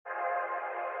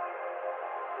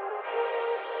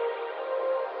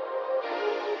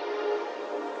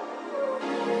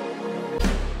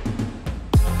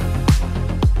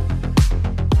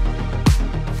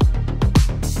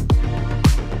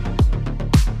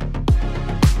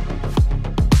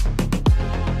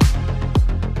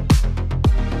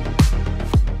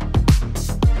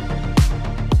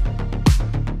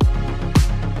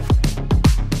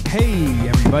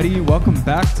Welcome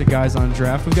back to Guys on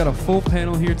Draft. We've got a full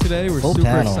panel here today. We're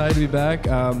super excited to be back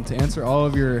to answer all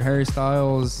of your Harry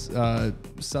Styles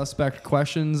suspect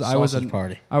questions. I was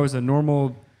a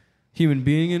normal human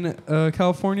being in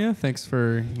California. Thanks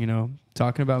for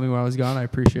talking about me while I was gone. I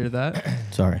appreciated that.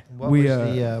 Sorry. What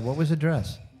was the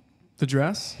dress? The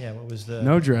dress? Yeah. What was the?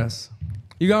 No dress.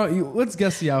 Let's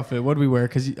guess the outfit. What did we wear?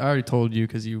 Because I already told you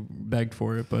because you begged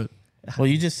for it, but. Well,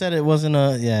 you just said it wasn't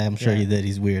a... Yeah, I'm sure you did.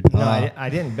 He's weird. No, I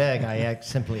didn't beg. I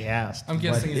simply asked. I'm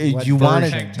guessing you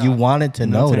wanted to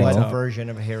know, though. What version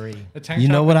of Harry? A tank you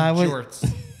know top what and I would... Shorts.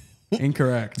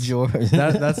 Incorrect. George.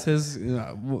 That's his...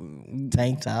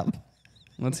 tank top.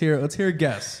 Let's hear a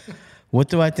guess. What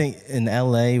do I think? In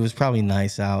L.A., it was probably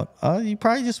nice out. You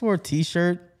probably just wore a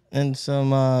T-shirt and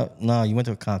some... no, you went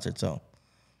to a concert, so...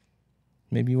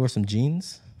 Maybe you wore some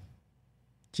jeans?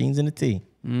 Jeans and a tee.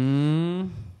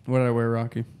 What did I wear,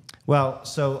 Rocky? Well,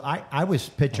 so I was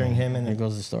picturing him in Here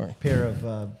goes the story. pair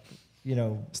of,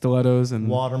 stilettos and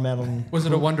watermelon. Was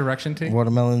it a One Direction tee?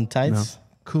 Watermelon tights?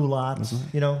 Culottes.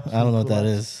 I don't know what that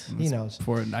is. He knows.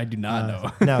 I do not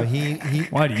know. No, he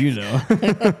Why do you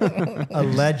know?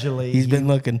 allegedly He's been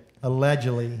looking.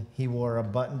 Allegedly, he wore a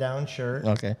button-down shirt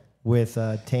Okay. with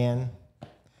tan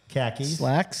khakis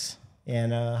Slacks?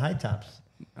 and high tops.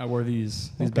 I wore these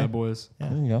bad boys.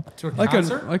 There you go. To a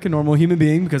concert? Like a normal human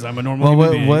being because I'm a normal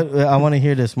human being. What I want to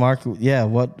hear this, Mark. Yeah,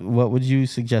 what would you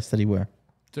suggest that he wear?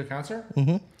 To a concert?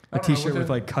 Mm-hmm. A T-shirt with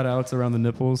like cutouts around the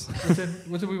nipples.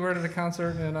 What did we wear to the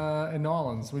concert in New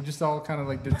Orleans? We just all kind of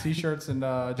like did T-shirts and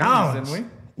jerseys, didn't we?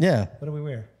 Yeah. What do we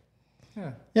wear?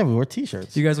 Yeah, we wore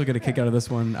T-shirts. You guys will get a kick out of this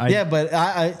one.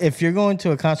 But if you're going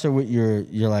to a concert with your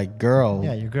like girl,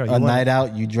 Yeah, your girl. a night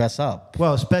out, you dress up.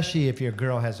 Well, especially if your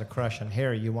girl has a crush on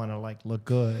Harry, you want to like look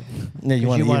good. Yeah, you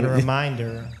want to remind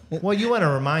her. Well, you want to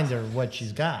remind her what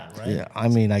she's got, right? Yeah, I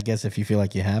mean, I guess if you feel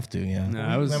like you have to, yeah.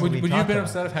 No, Would you have been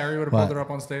upset if Harry would have pulled her up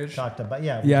on stage? Talked about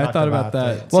Yeah, I thought about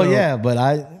that. Well, yeah, but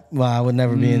I would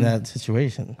never be in that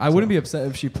situation. I wouldn't be upset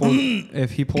if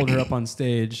if he pulled her up on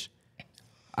stage.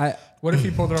 What if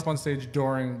he pulled her up on stage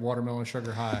during Watermelon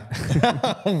Sugar High?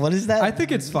 What is that? I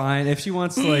think it's fine if she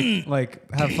wants to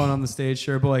like have fun on the stage,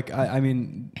 sure. But like, I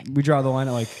mean, we draw the line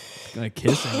at like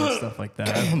kissing and stuff like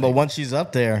that. But once she's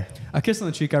up there, a kiss on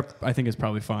the cheek, I think is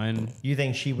probably fine. You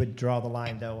think she would draw the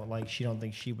line though? Like she don't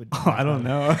think she would. Oh, I don't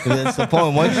know. that's the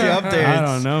point. Once you're up there, I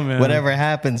don't know, man. Whatever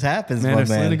happens, Man, if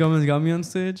Selena Gomez got me on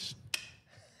stage.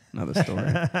 Another story.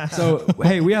 So,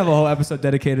 hey, we have a whole episode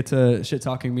dedicated to shit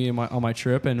talking me on my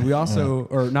trip, and we also,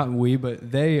 or not we, but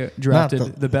they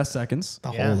drafted the best seconds.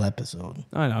 The whole episode.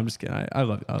 I know, I'm just kidding. I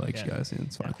like you guys.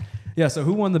 It's fine. Yeah. So,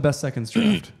 who won the best seconds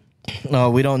draft? No,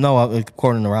 we don't know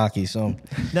according to Rocky. So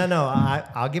no,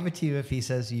 I'll give it to you if he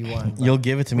says you won. You'll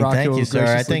give it to me. Rocky Thank you, sir.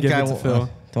 I think I will. Phil.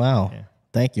 Wow. Yeah.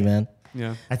 Thank you, man.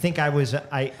 Yeah. I think I was.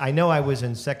 I know I was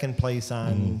in second place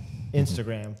on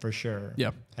Instagram for sure.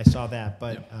 Yeah. I saw that,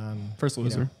 but first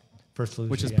loser. First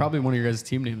loser, which is probably one of your guys'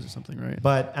 team names or something, right?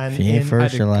 But if you ain't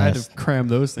first, you're I had last. to cram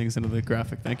those things into the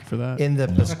graphic. Thank you for that. In the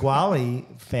Pasquale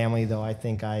family, though, I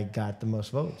think I got the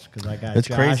most votes because I got. It's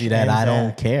Josh crazy that and I Zach.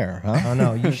 don't care, huh? Oh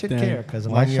no, you should care because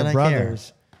among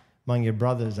your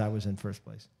brothers, I was in first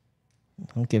place.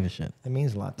 Don't give a shit. It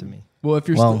means a lot to me. Well, if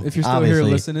you're still here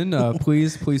listening,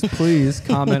 please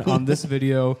comment on this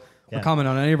video. Or comment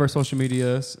on any of our social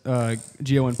medias,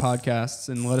 GON podcasts,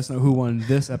 and let us know who won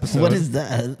this episode. What is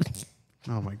that?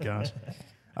 Oh my gosh!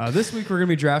 This week we're gonna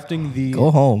be drafting the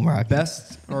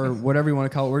best, or whatever you want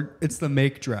to call it. It's the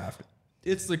make draft.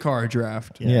 It's the car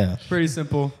draft. Yeah. Pretty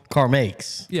simple. Car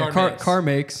makes. Yeah, car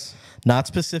makes. Not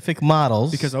specific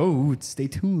models. Because stay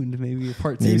tuned. Maybe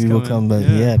part 2 Maybe we'll come back.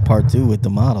 Yeah, part 2 with the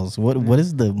models. What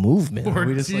is the movement?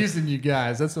 We're teasing you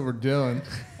guys. That's what we're doing.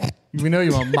 We know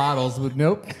you want models, but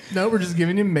nope, we're just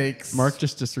giving you makes. Mark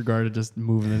just disregarded just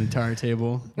moving the entire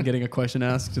table, getting a question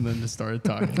asked, and then just started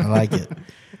talking. I like it.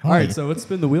 All right, so let's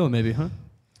spin the wheel maybe, huh?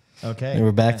 Okay. And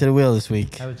we're back to the wheel this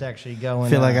week. I was actually going. I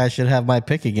feel like I should have my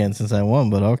pick again since I won,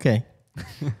 but okay.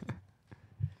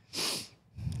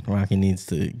 Rocky needs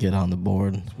to get on the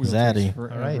board. Zaddy.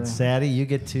 All right, Zaddy, you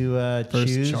get to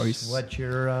choose choice. what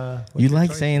your. You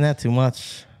like saying that too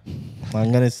much. Well,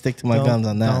 I'm going to stick to my guns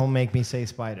on that. Don't make me say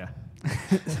spider.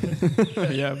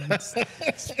 Yeah.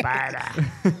 Spider.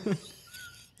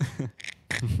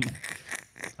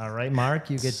 All right,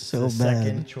 Mark, you get So the bad.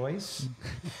 second choice.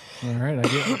 All right,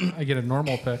 I get a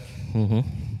normal pick. I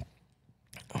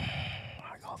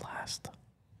go last.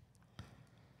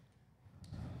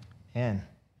 And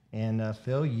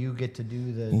Phil, you get to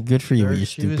do the Good for you third with your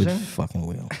stupid choosing. fucking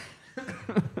wheel.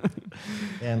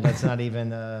 And let's not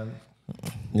even.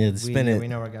 Yeah, spin it. We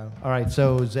know where to go. All right,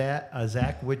 so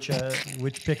Zach, which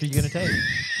pick are you gonna take?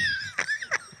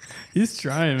 He's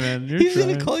trying, man. You're He's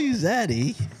trying. gonna call you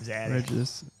Zaddy.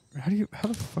 Regis. How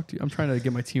the fuck do you? I'm trying to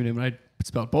get my team name, and I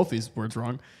spelled both these words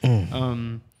wrong.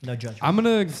 No judgment. I'm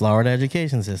gonna Florida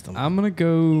education system.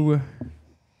 go.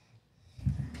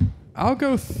 I'll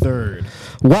go third.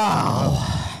 Wow.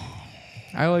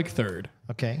 I like third.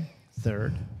 Okay,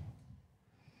 third.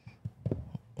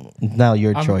 Now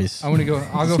your choice. I'll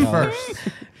go first.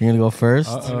 You're gonna go first.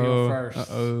 go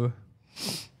first.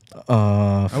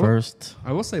 First.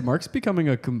 I will say Mark's becoming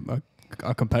a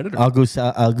competitor. I'll go.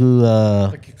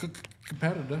 Like a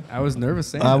competitor. I was nervous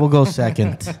saying I that. will go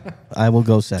second. I will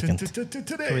go second. So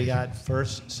we got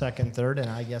first, second, third, and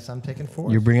I guess I'm taking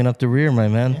fourth. You're bringing up the rear, my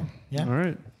man. Yeah. All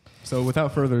right. So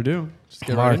without further ado, just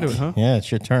get Mark. right into it, huh? Yeah, it's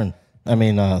your turn. I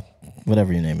mean,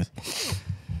 whatever your name is.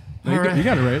 No, you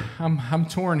got it right. I'm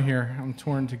torn here. I'm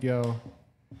torn to go.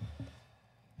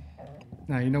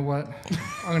 Now you know what?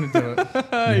 I'm gonna do it.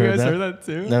 You heard guys that? heard that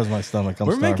too? That was my stomach. I'm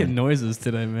We're starving. making noises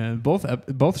today, man.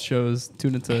 Both shows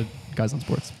tune into Guys on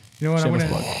Sports. You know what?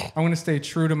 Shameless I'm gonna stay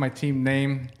true to my team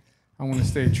name. I'm gonna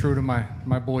stay true to my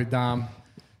boy Dom.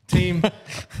 Team.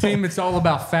 It's all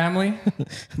about family.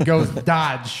 Goes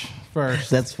Dodge first.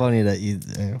 That's funny that you.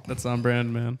 That's on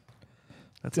brand, man.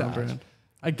 That's on Dodge. brand.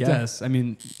 I guess. I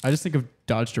mean, I just think of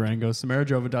Dodge Durango. Samara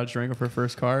drove a Dodge Durango for her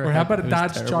first car. Or how about a It was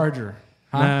Dodge terrible. Charger?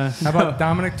 Huh? Nah. How about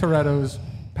Dominic Toretto's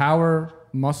power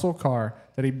muscle car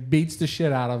that he beats the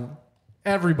shit out of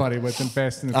everybody with in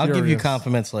Fast and the I'll Furious? give you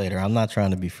compliments later. I'm not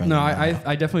trying to be friendly. No, right now.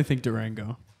 I definitely think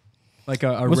Durango. Like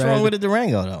a What's red, wrong with a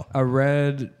Durango though? a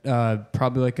red,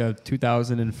 probably like a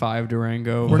 2005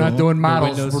 Durango. We're not doing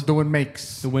models. windows- We're doing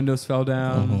makes. The windows fell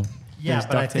down. Yeah, There's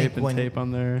but I duct think tape and when- tape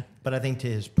on there. But I think to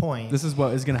his point, This is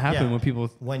what is going to happen Yeah. when people.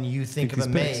 when you think of a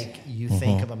these picks. make, you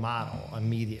think of a model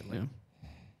immediately. Yeah.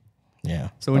 Yeah.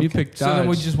 So when you pick Dodge, So then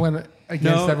we just went against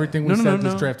No, everything we no, no, said no,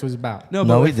 this no. draft was about. no,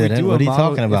 No, but we if didn't. do a What are you model-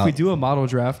 talking about? If we do a model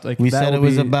draft, like We that said it will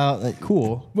was be about.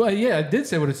 cool. Well, yeah, I did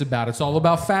say what it's about. It's all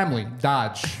about family.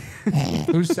 Dodge.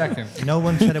 Who's second? No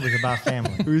one said it was about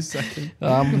family. Who's second?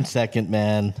 I'm second,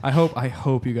 man. I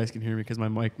hope you guys can hear me because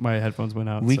my headphones went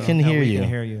out. We so. can No, hear we you. can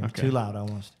hear you. Okay. Too loud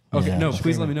almost. Okay, Yeah. no,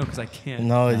 please let me know because I can't.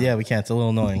 No, yeah, we can't. It's a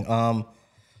little annoying.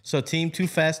 So Team Too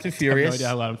Fast, Too I have no Furious. idea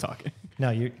how loud I'm talking. No,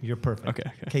 you're perfect.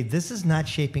 Okay. Okay, this is not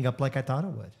shaping up like I thought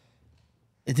it would.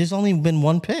 There's only been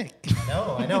one pick.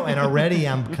 No, I know, and already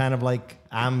I'm kind of like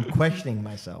I'm questioning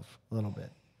myself a little bit.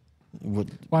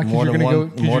 With Why, 'cause more you're than gonna one,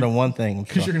 go- 'cause more you're- than one thing.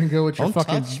 Because you're gonna go with your Don't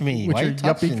fucking touch me. with Why your you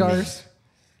touching yuppie me? cars.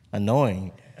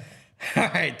 Annoying. All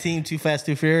right, Team Too Fast,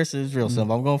 Too Furious is real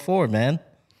simple. I'm going forward, man.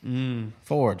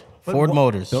 Forward. But Ford wha-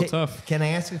 Motors. Built tough. Can I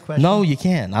ask a question? No, you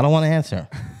can't. I don't want to answer.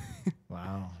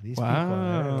 Wow, these Wow. people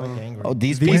are like angry. Oh,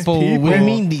 these These people. people- What do you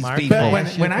mean these Mark, people? but When,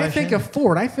 ask you when a I think question? of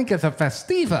Ford, I think of a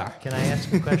Festiva. Can I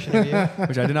ask a question of you?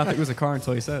 Which I did not think was a car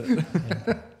until you said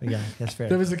it. Yeah, that's fair.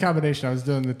 There was a combination. I was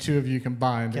doing the two of you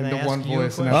combined Can I into ask one you a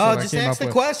voice. And question? that's Oh, what I just came ask up the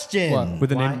with. question. What? With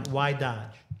the why, name. why Dodge?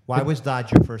 Why was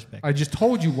Dodge your first pick? I just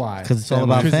told you why. Because it's all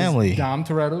about Because it's family. Dom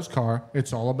Toretto's car.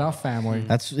 It's all about family.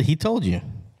 That's he told you.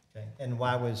 Okay. And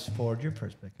why was Ford your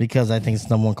first pick? Because I think it's the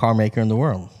number one car maker in the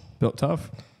world. Built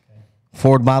tough.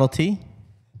 Ford Model T.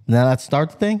 Now that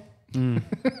start the thing.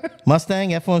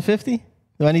 Mustang F-150.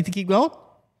 Do I need to keep going?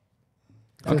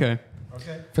 Okay.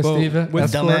 Festiva. with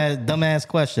Escort. Dumbass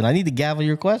question. I need to gavel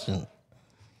your question.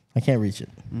 I can't reach it.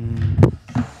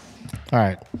 All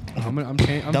right. I'm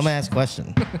Dumbass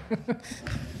question.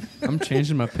 I'm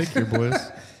changing my pick here, boys.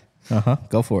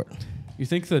 Go for it. You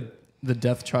think the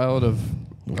death child of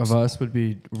us would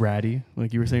be Ratty?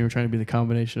 Like you were saying, you were trying to be the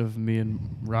combination of me and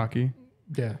Rocky.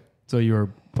 Yeah. So you were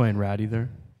playing Ratty there,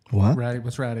 What? Ratty.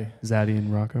 What's Ratty? Zaddy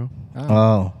and Rocco.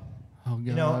 Oh. Oh, God.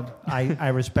 You know, I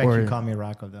respect Or- you call me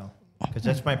Rocco though, because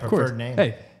that's my Of course. preferred name.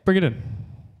 Hey, bring it in.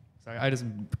 Sorry, I just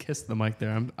kissed the mic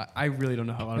there. I really don't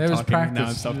know how I'm It was talking. Now I'm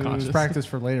practice. It self-conscious. was practice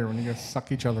for later when you guys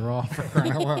suck each other off for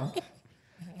crying out loud.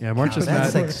 Yeah, Mark's just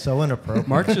That's mad. like so inappropriate.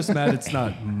 Mark's just mad it's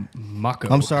not Mako.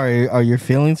 I'm sorry. Are your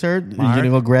feelings hurt? You Mark? gonna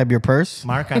go grab your purse?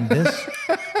 Mark, on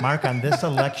this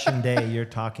election day, you're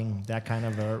talking that kind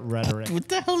of a rhetoric. What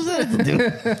the hell does that have to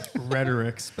do?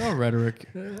 Rhetoric. Spell rhetoric.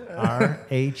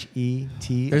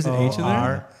 RHETORIC. There's an H in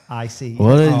there? What I you would've see got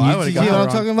what that I'm wrong.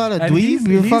 talking about? A And dweeb?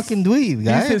 You're a fucking dweeb, He's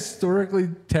guy. historically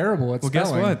terrible at Well, guess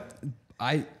spelling. what?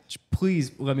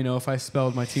 please let me know if I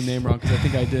spelled my team name wrong because I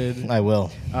think I did. I will.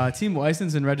 Team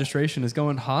license and registration is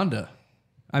going Honda.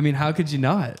 I mean, how could you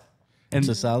not? And It's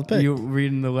a solid pick. You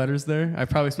reading the letters there? I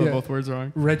probably spelled both words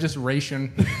wrong.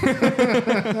 Registration. Yeah,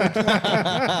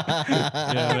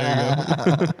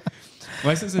 there you go.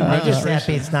 License and I'm just registration.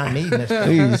 happy it's not me.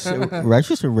 Mister.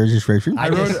 Please, registration. I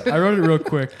wrote it real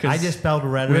quick. 'cause I just spelled we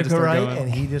had to rhetoric start right, going.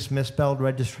 and he just misspelled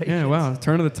registration. Yeah, wow.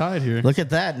 Turn of the tide here. Look at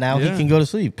that. Now Yeah. he can go to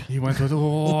sleep. He went with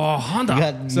Honda. You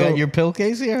got So- your pill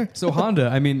case here? So Honda,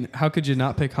 I mean, how could you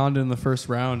not pick Honda in the first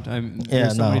round?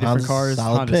 There's so no, many different Honda's a cars.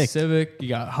 solid Honda pick. Civic, you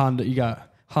got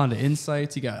Honda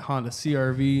Insights, you got Honda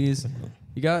CRVs,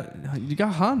 you got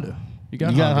Honda. You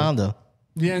got Honda.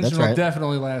 The engine That's will right.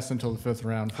 definitely last until the 5th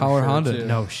round. How are Honda? Too.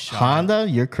 No shot. Honda,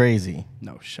 you're crazy.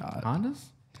 No shot. Hondas?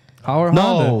 How are No,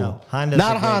 Honda? No, Honda's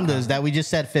not a great car. Hondas that we just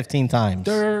said 15 times.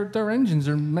 Their engines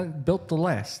are built to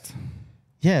last.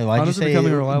 Yeah, why'd you Honda's say?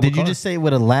 becoming a reliable Did you car. just say it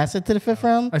would have lasted to the 5th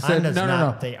round? I said Honda's no.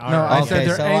 not. They are. No, I Okay, said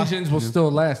their so engines will still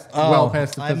last well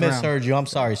past the 5th I round. misheard you. I'm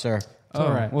sorry, sir. Oh,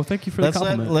 all right. Well, thank you for the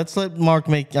compliment. Let's let Mark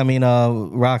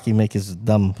Rocky make his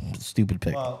dumb, stupid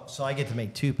pick. Well, so I get to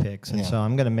make 2 picks, and Yeah. so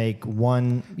I'm going to make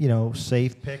one,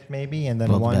 safe pick maybe, and then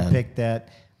Both one bad. pick that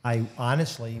I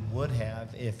honestly would have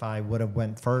if I would have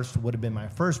went first. Would have been my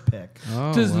first pick.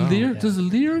 Oh, Does wow.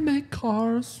 Lear make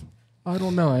cars? I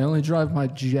don't know. I only drive my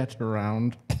jet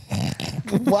around.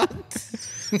 What?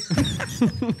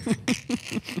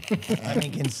 I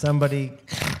mean, can somebody?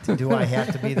 Do I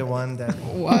have to be the one that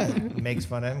What? makes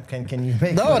fun of him? Can you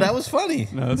make? No, fun? that was funny.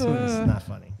 No, that's what It's not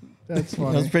funny. That's That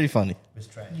was funny. pretty funny. It was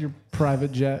trash. Your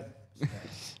private jet.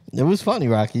 It was funny,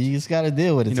 Rocky. You just got to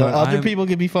deal with it. You So know what, other I'm- people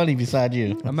can be funny beside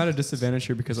you. I'm at a disadvantage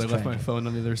here because I left my tragic. phone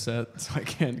on the other set, so I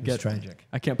can't get. tragic.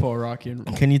 I can't pull a Rocky and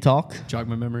Can you talk? jog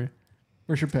my memory.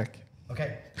 Where's your pick?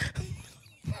 Okay.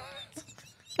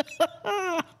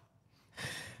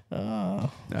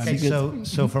 Okay,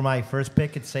 so for my first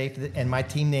pick, it's safe, and my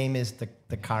team name is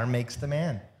the car makes the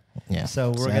man. Yeah.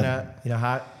 So we're sad. gonna,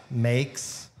 how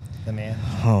makes the man.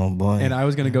 Oh boy. And I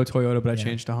was gonna go Toyota, but I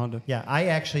changed to Honda. Yeah, I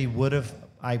actually would have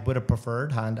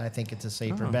preferred Honda. I think it's a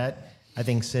safer bet. I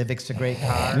think Civic's a great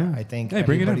car. I think Hey,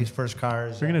 bring it in. everybody's first car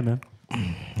is Bring it in, man.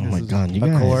 Oh my God, you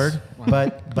Accord,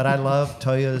 guys. but I love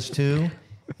Toyotas too.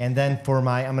 And then I'm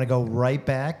gonna go right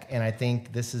back, and I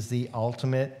think this is the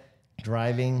ultimate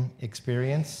driving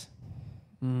experience.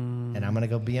 And I'm gonna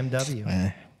go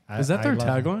BMW. Is that their I love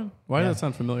it. tagline? Why Yeah. does that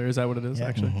sound familiar? Is that what it is, Yeah.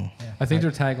 actually? I think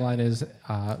their tagline is,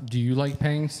 do you like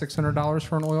paying $600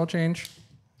 for an oil change?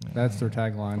 That's their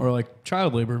tagline. Or like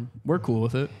child labor. We're cool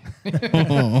with it.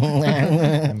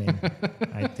 I mean,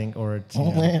 I think, or it's,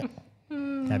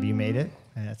 have you made it?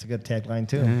 And that's a good tagline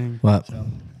too. What?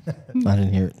 I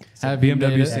didn't hear it. Have you BMW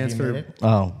made it? stands Have you for. made it?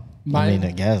 Oh, My- I mean,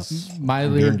 I guess. My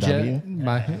Lear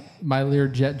BMW? jet, my Lear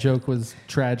jet joke was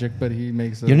tragic, but he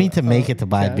makes. You need to make it to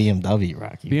buy a cash. BMW,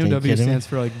 Rocky. Are you BMW kidding me? stands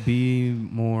for like be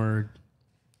more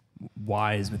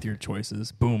wise with your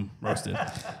choices. Boom, roasted.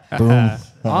 Boom. I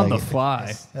On the like it.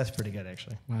 fly. That's pretty good,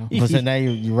 actually. Wow. Listen, now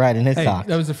you're riding his Hey, cock.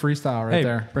 That was a freestyle right Hey,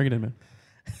 there. bring it in, man.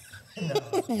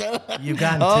 You've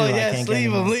gotten two. Oh I yes, can't get leave any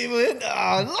him, more. leave him.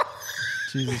 Oh,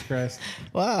 Jesus Christ.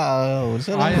 wow,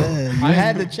 shut I up, am- man. You I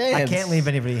had am- the chance. I can't leave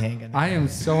anybody hanging. I am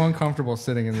so uncomfortable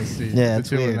sitting in this seat. Yeah, the it's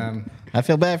two weird. of them. I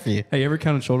feel bad for you. Hey, you ever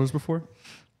counted shoulders before?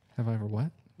 Have I ever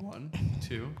what? 1,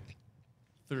 2,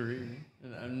 3,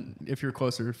 and if you're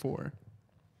closer, 4.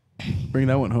 Bring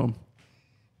that one home.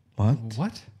 What?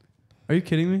 What? Are you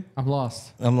kidding me? I'm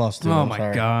lost. I'm lost too. Oh I'm my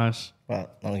sorry. gosh.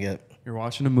 What? I don't get it. You're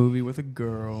watching a movie with a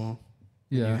girl.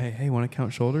 Yeah. Hey, want to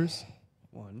count shoulders?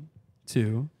 1,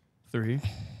 2, 3,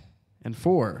 and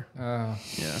 4. Yeah.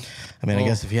 I mean, I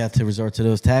guess if you had to resort to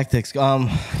those tactics,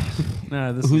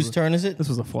 Nah, this whose was turn is it? This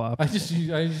was a flop. I just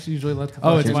usually let the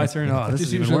Oh, it's fucking- my turn. Oh, I this just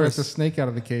is even usually let the worse. snake out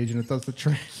of the cage and it does the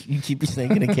trick. You keep your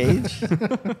snake in a cage?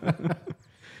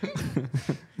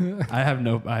 I have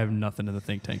nothing in the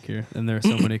think tank here, and there are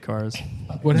so many cars.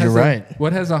 What You're right.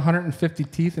 What has 150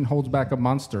 teeth and holds back a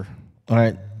monster? All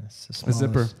right. A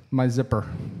zipper. My zipper.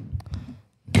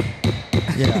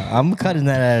 Yeah, I'm cutting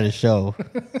that out of the show.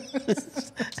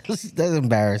 That's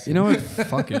embarrassing. You know what?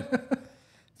 Fuck it.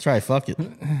 That's right. Fuck it.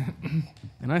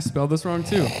 And I spelled this wrong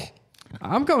too.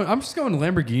 I'm just going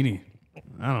Lamborghini.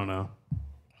 I don't know.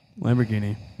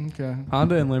 Lamborghini. Okay.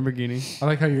 Honda and Lamborghini. I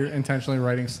like how you're intentionally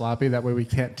writing sloppy. That way we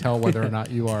can't tell whether or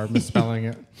not you are misspelling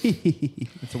it.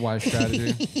 It's a wise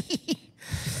strategy.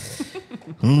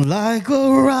 Like a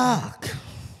rock.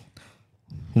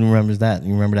 Who remembers that?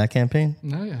 You remember that campaign?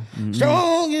 Oh, yeah.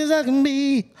 Strong as I can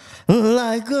be,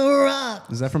 like a rock.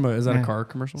 Is that a Man. car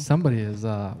commercial? Somebody is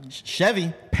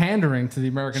Chevy. pandering to the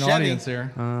American Chevy. audience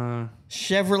here.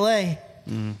 Chevrolet.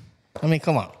 I mean,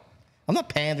 come on. I'm not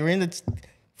pandering. It's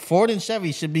Ford and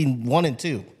Chevy should be 1 and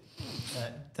 2.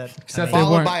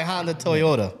 Followed by Honda,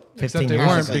 Toyota. Except they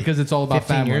weren't because it's all about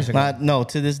 15 family. years ago. No,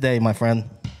 to this day, my friend.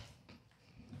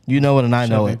 You know it and I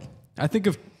know it. I think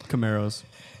of Camaros.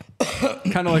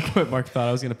 Kind of like what Mark thought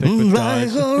I was going to pick with Dodge.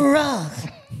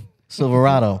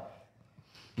 Silverado.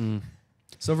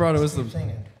 Silverado is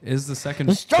the second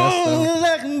As strong best. as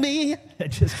I can be.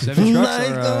 Chevy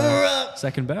trucks are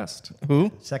second best.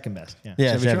 Who? Second best. Yeah.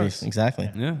 Yeah, Chevy Chevys. trucks. Exactly.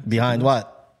 Yeah. Behind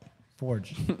what?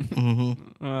 Forge. That's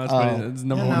funny. It's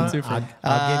number one and two for.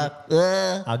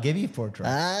 I'll give you Ford truck.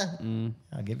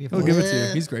 I'll give you. He'll Ford. give it to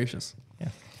you. He's gracious.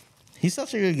 He's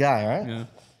such a good guy, right? Yeah.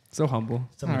 So humble.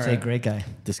 Someone All say right. great guy.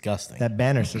 Disgusting. That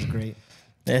banner says great.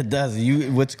 It does.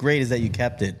 What's great is that you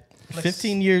kept it.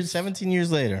 15 years, 17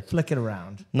 years later. Flick it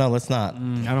around. No, let's not.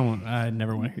 I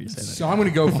never want to hear you say that. So I'm going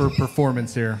to go for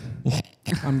performance here.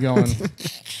 I'm going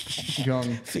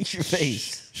Fix your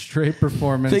face. straight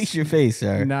performance. Fix your face,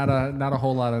 sir. Not a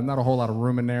whole lot of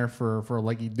room in there for a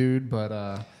leggy dude,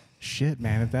 but shit,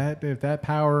 man, if that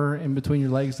power in between your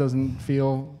legs doesn't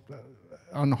feel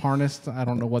unharnessed, I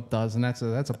don't know what does, and that's a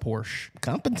Porsche.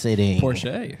 Compensating.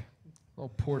 Porsche. Oh,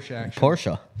 Porsche action.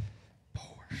 Porsche.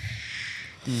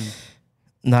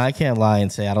 No, I can't lie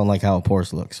and say I don't like how a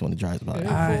Porsche looks when it drives by.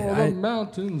 I-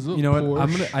 mountains of You know what?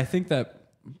 Porsche. I think that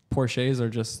Porsches are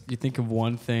just you think of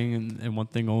one thing and one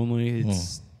thing only.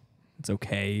 It's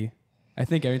okay. I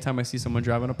think every time I see someone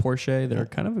driving a Porsche, they're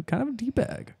kind of a d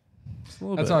bag.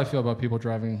 That's how I feel about people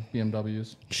driving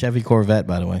BMWs. Chevy Corvette,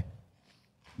 by the way.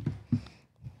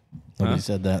 Nobody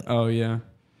said that. Oh yeah.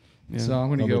 So I'm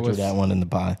going to Nobody go threw with that one in the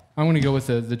pie. I'm going to go with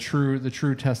the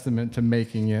true testament to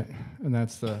making it, and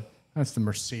that's the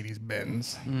Mercedes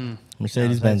Benz.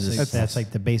 Mercedes Benz. That's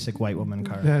like the basic white woman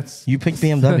car. That's You picked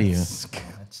BMW.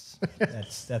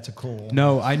 That's a cool.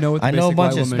 No, I know. What the I know a basic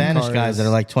bunch white of woman Spanish car guys is. that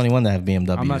are like 21 that have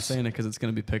BMWs. I'm not saying it because it's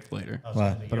going to be picked later.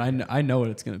 Why? But I know what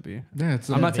it's going to be. yeah. It's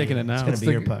I'm not taking it now. It's gonna be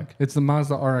your puck. It's the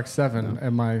Mazda RX-7,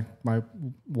 and my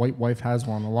white wife has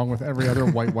one, along with every other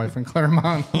white wife in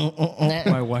Claremont.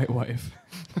 My white wife.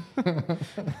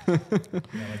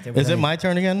 Is it my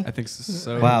turn again? I think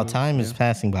so. Wow, time is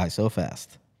passing by so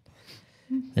fast.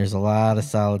 There's a lot of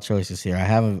solid choices here.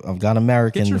 I've got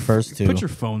American the first two. Put your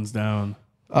phones down.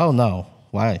 Oh no.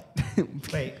 Why?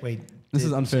 Wait. This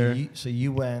is unfair. So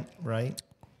you went right?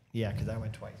 Yeah, because I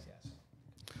went twice.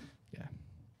 Yes. Yeah.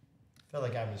 I feel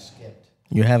like I was skipped.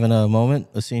 You're having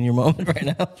a senior moment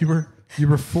right now? You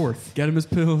were fourth. Get him his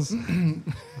pills.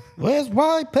 Where's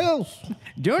my pills?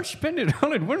 Don't spend it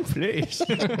all in one place. All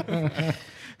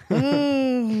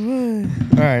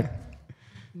right.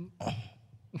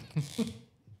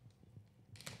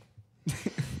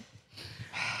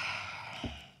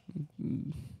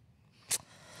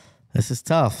 This is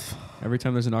tough. Every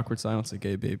time there's an awkward silence, a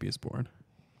gay baby is born.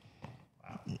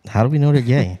 How do we know they're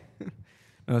gay?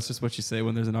 No, that's just what you say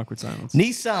when there's an awkward silence.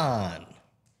 Nissan.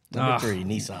 Number 3,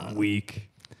 Nissan. Weak.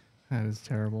 That is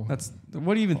terrible. That's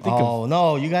what do you even think of? Oh,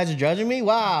 no. You guys are judging me?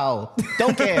 Wow.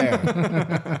 Don't care.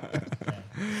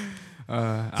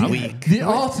 Weak. The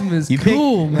Altima is You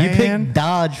cool, picked, man. You picked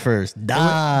Dodge first. There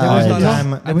was Dodge. a time.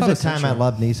 There was thought a it was time I Sentra.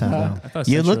 loved Nissan I though. thought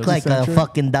You Sentra look was like a Sentra.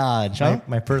 fucking Dodge, huh?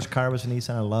 My first car was a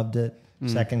Nissan. I loved it.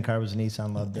 Second car was a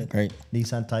Nissan. Loved it. Great.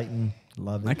 Nissan Titan.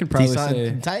 Loved it. I can probably Nissan-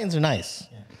 say Titans are nice.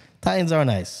 Titans are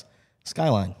nice.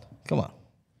 Skyline. Come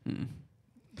on.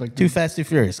 Like Too Fast, Too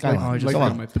Furious. oh, I Skyline. just Come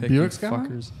got on. my pick, Buick you Skyline?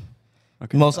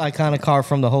 fuckers. Most iconic car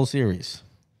from the whole series.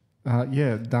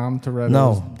 yeah, Dom Toretto's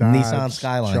No. Dodge Nissan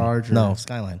Skyline. Charger. No,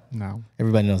 Skyline. No,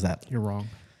 Everybody knows that. you're wrong.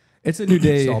 It's a new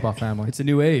day. It's all about family. It's a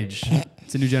new age.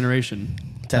 It's a new generation.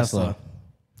 Tesla.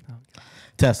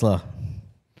 Tesla.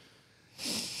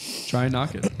 Try and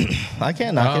knock it. I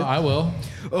can't knock it. I will.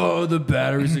 Oh, the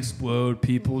batteries explode.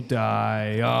 People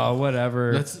die. Oh,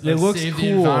 whatever. Let's it looks save cool. the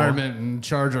environment and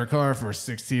charge our car for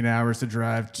 16 hours to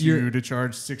drive, 2 to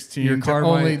charge 16, your to car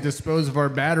only might- dispose of our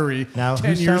battery Now,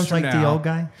 10 who years sounds from like now. the old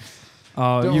guy? To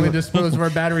only You, dispose of our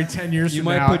battery 10 years You from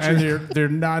might now, put and your- they're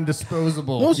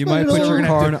non-disposable. you might So put we're your gonna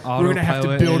car have in to- we're gonna have to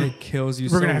autopilot build- and it kills you.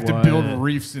 We're so gonna have to what? build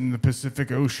reefs in the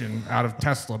Pacific Ocean out of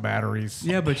Tesla batteries.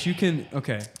 Yeah, but you can.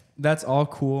 Okay, that's all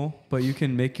cool, but you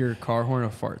can make your car horn a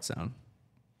fart sound.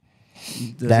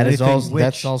 Does That is anything- also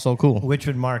that's also cool. Which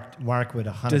would Mark would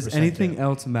 100%. Does anything do.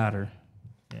 else matter?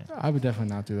 I would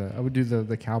definitely not do that. I would do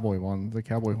the cowboy one. The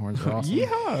cowboy horns are awesome.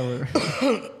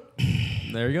 Yeah.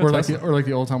 There you go. Or like Tesla.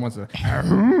 the old time ones. Na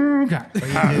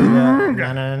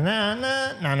na na na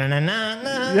na na na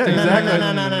na. Yeah, exactly.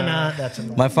 Na na na na na. That's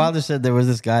My father said there was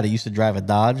this guy that used to drive a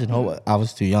Dodge, and I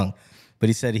was too young, But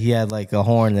he said he had like a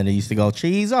horn that he used to go,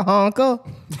 cheeser, honka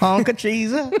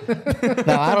cheeser.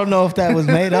 Now, I don't know if that was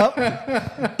made up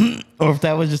or if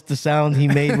that was just the sound he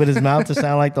made with his mouth to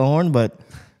sound like the horn, but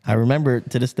I remember it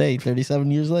to this day,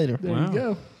 37 years later. There you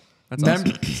go. That's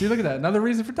awesome. See, look at that. Another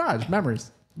reason for Dodge.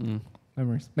 Memories.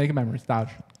 Memories. Making memories. Dodge.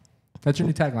 That's your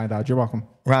new tagline, Dodge. You're welcome.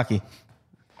 Rocky,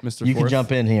 Mr. you Fourth. can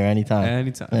jump in here anytime.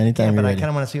 Anytime. Anytime but you're I ready. kind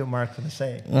of want to see what Mark's going to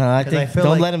say. I think feel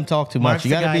don't like let him talk too much. Mark's You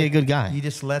the got to be guy- a good guy. You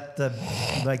just let the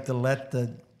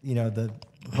the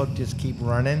hook just keep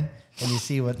running, and you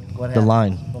see what happens. The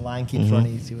line. The line keeps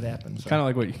running. You see what happens. So. Kind of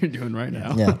like what you're doing right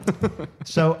now. Yeah.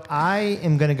 So I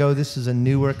am going to go. This is a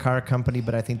newer car company,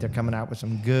 but I think they're coming out with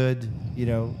some good,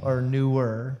 or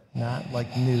newer, not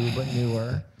like new, but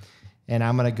newer. And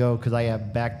I'm going to go because I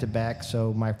have back-to-back.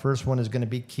 So my first one is going to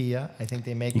be Kia. I think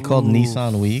they make... You called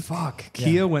Nissan weak? Fuck.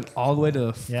 Kia went all the way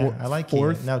to I like Kia.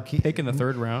 fourth No, pick in the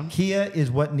third round. Kia is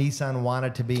what Nissan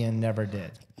wanted to be and never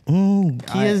did.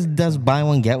 Kia does buy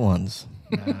one, get ones.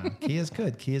 Nah, Kia's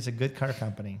good. Kia's a good car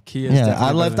company. Kia's Yeah,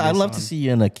 definitely better I'd than love to Nissan. see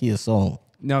you in a Kia Soul.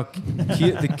 No,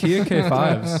 the Kia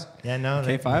K5s. Yeah, no.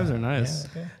 K5s are nice. Yeah,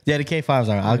 okay. Yeah, the K5s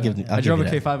are. I'll give I drove you a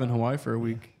that. K5 in Hawaii for a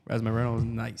week as my rental. It was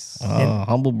nice.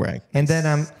 Humble brag. And then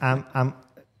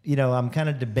I'm kind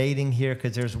of debating here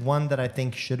because there's one that I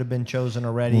think should have been chosen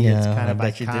already. Yeah, it's kind I of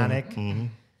bet you did. iconic,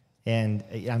 and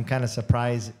I'm kind of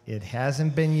surprised it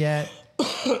hasn't been yet.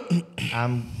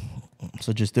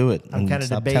 So just do it. I'm and kind of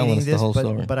stop telling debating us the this, whole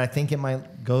story. but I think it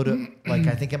might go to I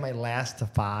think it might last to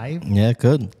 5. Yeah, it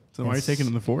could. So why are you taking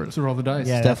in the fourth? So roll the dice.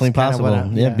 Yeah, It's definitely that's kinda possible.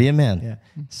 what Yeah, be a man.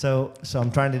 Yeah. So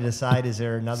I'm trying to decide: is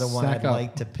there another one Sack I'd up.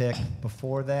 like to pick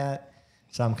before that?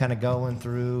 So I'm kind of going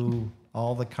through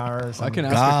all the cars. I can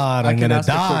I'm- ask. God, I I'm can gonna ask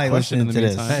a quick die question in the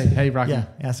listening to this. meantime. Hey, Rocky. Yeah,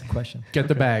 ask a question. Get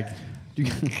the bag. Do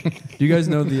you guys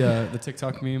know the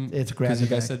TikTok meme? It's grab because you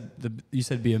the guys bag. said you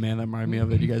said be a man. That reminded me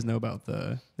of it. You guys know about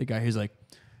the guy who's like,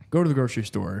 go to the grocery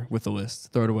store with the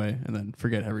list, throw it away, and then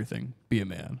forget everything. Be a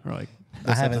man, or like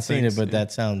I haven't seen it, but yeah.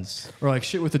 that sounds. Or like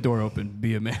shit with the door open.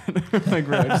 Be a man. Like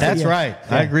just That's Yeah. right.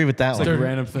 I agree with that it's one. like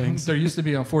random things. There used to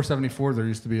be on 474. There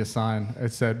used to be a sign.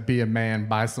 It said, "Be a man,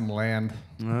 buy some land."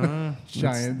 Giant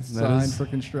that sign is- for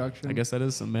construction. I guess that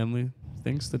is some manly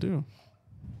things to do.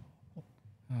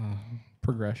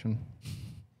 Progression.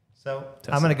 So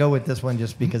I'm going to go with this one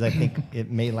just because I think it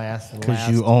may last. Because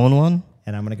you own one?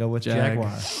 and I'm going to go with Jag.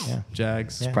 Jaguar. Yeah.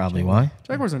 Jags. Yeah. Probably why.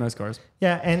 Jaguars are nice cars.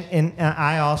 Yeah, and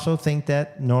I also think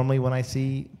that normally when I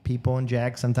see people in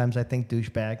Jag, sometimes I think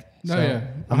douchebag. No, So yeah,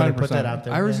 I'm going to put 100%. that out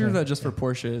there. I reserve Yeah. that just for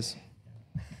Porsches.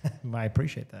 I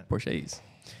appreciate that. Porsches.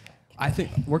 I think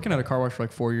working at a car wash for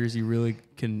like 4 years, you really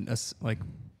can like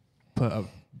put a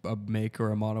make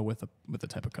or a model with the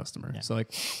type of customer. Yeah. So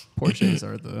like Porsches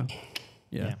are the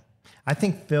yeah. I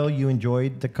think, Phil, you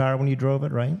enjoyed the car when you drove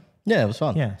it, right? Yeah, it was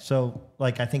fun. Yeah. So,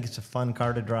 like, I think it's a fun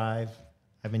car to drive.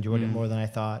 I've enjoyed it more than I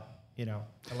thought. You know,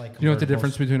 I like. You know what the convertibles.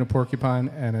 difference between a porcupine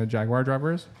and a Jaguar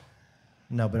driver is?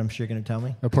 No, but I'm sure you're going to tell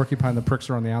me. A porcupine, the pricks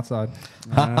are on the outside.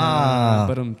 But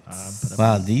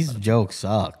Wow, these jokes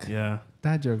suck. yeah.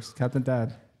 Dad jokes, Captain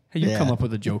Dad. Hey, you Yeah. come up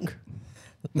with a joke.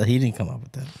 He didn't come up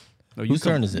with that. No, you Whose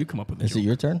come- turn is it? You come up with a Is joke. it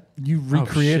your turn? You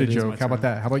recreate shit, a it is joke. my How about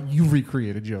turn. that? How about you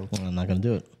recreate a joke? Well, I'm not going to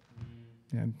do it.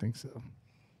 Yeah, I didn't think so.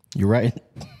 You're right.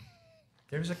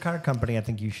 There's a car company I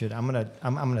think you should. I'm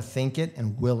gonna think it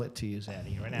and will it to you,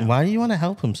 Zaddy, right now. Why do you want to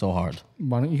help him so hard?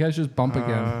 Why don't you guys just bump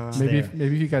again? Maybe if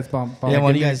you guys bump. Yeah,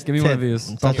 why give do you me- guys give me one tip? of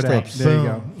these. Bump it out. tips. There you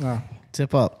go. Oh,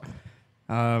 Tip up.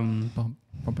 bump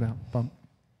it out. Bump.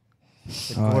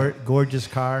 The gorgeous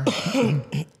car.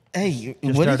 Hey,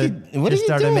 Just what are started, you, what just are you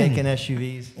started doing? making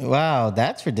SUVs. Wow,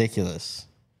 that's ridiculous.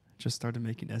 Just started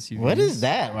making SUVs. What is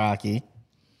that, Rocky?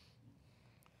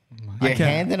 I You're can't-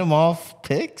 handing him off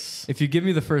picks? If you give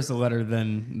me the first letter,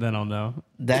 then I'll know.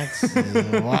 That's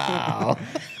wow.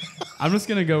 I'm just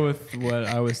gonna go with what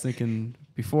I was thinking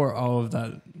before all of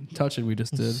that touching we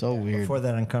just did. So weird. Before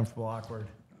that uncomfortable, awkward.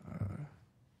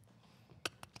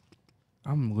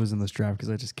 I'm losing this draft because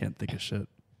I just can't think of shit.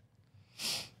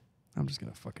 I'm just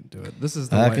gonna fucking do it. This is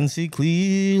the I white can see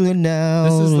clearly now.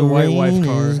 This is the white wife rain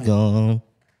car. is gone.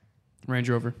 Range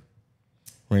Rover.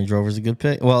 Range Rover's a good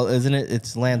pick. Well, isn't it?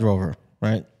 It's Land Rover,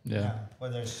 right? Yeah.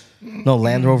 Well, there's No,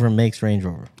 Land Rover makes Range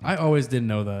Rover. I always didn't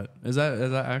know that. Is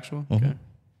that actual? Okay.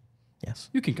 Yes.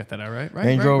 You can cut that out, right? Right.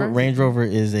 Range right, Rover. Right? Range Rover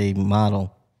is a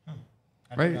model.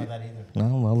 I Right. didn't know that either.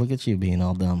 No, well, look at you being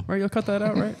all dumb. Right. You'll cut that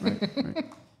out, right? Right.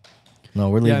 No,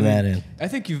 we're leaving that in. I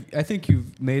think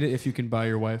you've made it if you can buy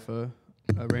your wife a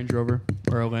Range Rover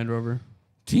or a Land Rover.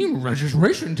 Team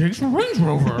registration takes a Range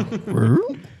Rover.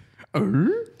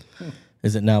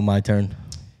 Is it now my turn?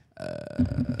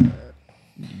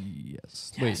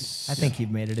 Yes. Wait, I think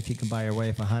you've made it if you can buy your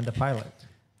wife a Honda Pilot.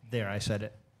 There, I said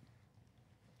it.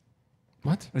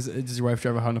 What? Does your wife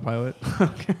drive a Honda Pilot?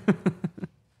 Okay.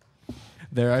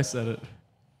 There, I said it.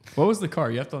 What was the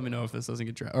car? You have to let me know if this doesn't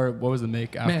get drafted. Or what was the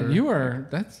make after? Man, you're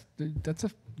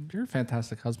a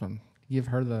fantastic husband. You give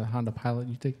her the Honda Pilot.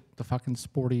 You take the fucking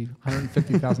sporty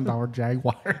 $150,000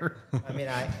 Jaguar. I mean,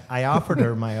 I offered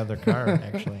her my other car,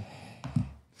 actually.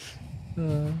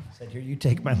 Said, here, you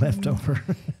take my leftover.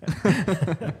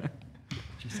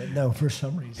 She said no for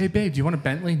some reason. Hey, babe, do you want a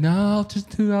Bentley? No,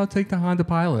 I'll take the Honda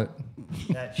Pilot.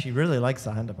 Yeah, she really likes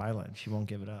the Honda Pilot. She won't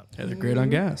give it up. Yeah, they're great on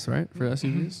gas, right? For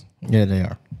SUVs? Yeah, they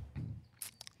are.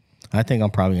 I think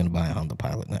I'm probably going to buy a Honda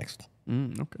Pilot next.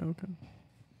 Okay.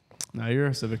 Now you're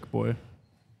a Civic boy.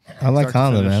 I like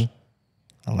Honda, man.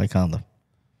 I like Honda.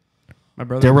 My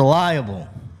brother. They're reliable.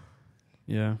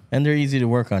 Yeah. And they're easy to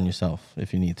work on yourself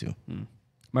if you need to.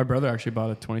 My brother actually bought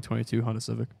a 2022 Honda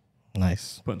Civic.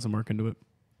 Nice. Putting some work into it.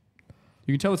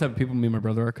 You can tell the type of people me and my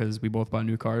brother are because we both buy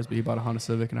new cars, but he bought a Honda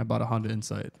Civic and I bought a Honda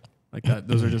Insight. Like that.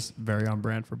 Those are just very on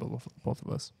brand for both of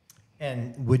us.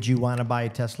 And would you want to buy a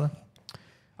Tesla?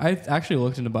 I actually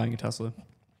looked into buying a Tesla,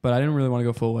 but I didn't really want to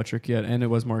go full electric yet, and it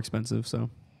was more expensive.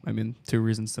 So, I mean, 2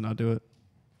 reasons to not do it.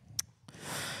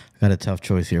 Got a tough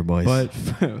choice here, boys. But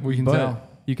We can but tell.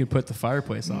 you can put the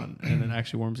fireplace on, and it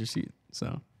actually warms your seat.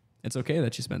 So it's okay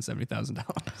that you spend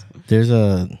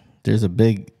 $70,000. there's a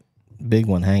big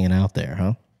one hanging out there,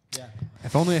 huh? Yeah.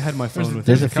 If only I had my phone with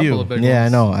There's me. a couple few. of big Yeah,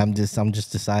 ones. I know. I'm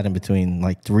just deciding between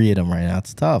like 3 of them right now.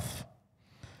 It's tough.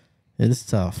 It is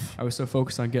tough. I was so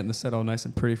focused on getting the set all nice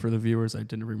and pretty for the viewers, I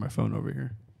didn't bring my phone over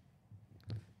here.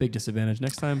 Big disadvantage.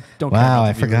 Next time, don't. Wow,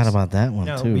 I forgot about that one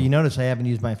No, too. but you notice I haven't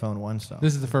used my phone once, though.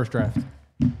 This is the first draft.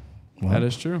 That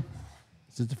is true.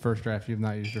 This is the first draft you've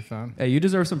not used your phone. Hey, you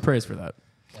deserve some praise for that.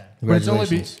 But it's only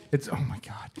Congratulations. oh my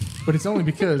god. But it's only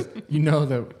because you know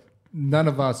that none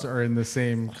of us are in the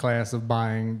same class of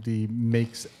buying the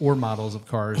makes or models of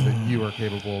cars that you are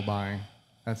capable of buying.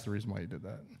 That's the reason why you did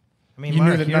that. I mean, You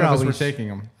Mark, knew that you're none of us were always- taking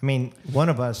them. I mean, one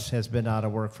of us has been out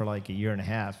of work for like a year and a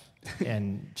half,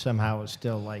 and somehow is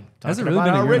still like Has it talking really about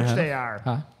been a how year and rich a they are.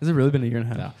 Huh? Has it really been a year and a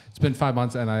half? No, it's been 5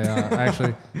 months, and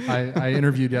I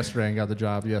interviewed yesterday and got the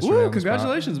job yesterday. Woo! on the spot.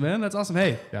 Congratulations, man. That's awesome.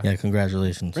 Hey, Yeah,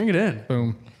 congratulations. bring it in.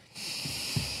 Boom.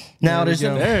 Now There there's we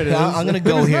go. There it is. I'm gonna It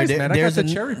go was here. nice, man. I got to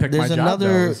cherry pick my there's job, though. It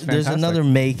another was there's fantastic. another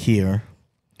make here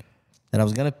that I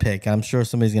was gonna pick. I'm sure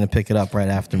somebody's gonna pick it up right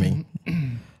after me.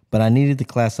 But I needed to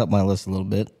class up my list a little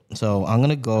bit, so I'm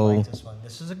gonna go. This one.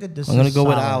 This is a good. This I'm gonna is go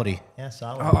with solid. Audi. Yeah,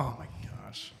 solid. Oh my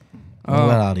gosh. I'm gonna go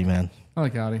with Audi, man. I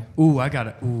like Audi. Ooh, I got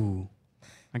it. Ooh,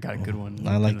 I got a good one.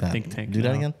 I like in the that. Think tank. Do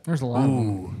that now. again. There's a lot of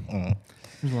them.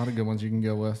 There's a lot of good ones you can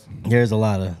go with. There's a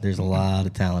lot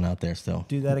of talent out there still.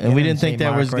 Do that again. And we didn't say think there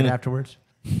Mark was right gonna. afterwards.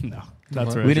 No,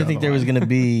 that's right. We didn't think there was gonna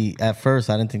be at first.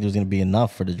 I didn't think there was gonna be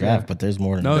enough for the draft, Yeah. but there's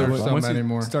more than No, that. There's so once many you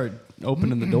more. start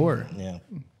opening the door. Yeah.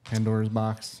 Pandora's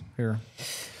box here.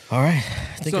 All right.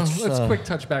 I think So it's, let's quick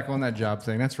touch back on that job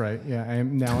thing. That's right. Yeah, I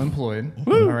am now employed.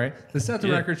 All right. To set the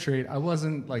Yeah. record straight, I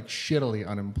wasn't like shittily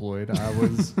unemployed. I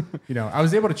was, I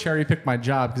was able to cherry pick my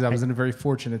job because I was in a very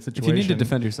fortunate If situation. you need to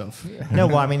defend yourself, No,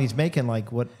 well, I mean, he's making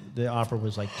like what the offer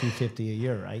was like $250 a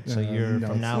year, right? So you're no,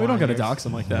 from now. we don't on, got to you're- dox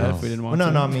him like that if we didn't Well, want no,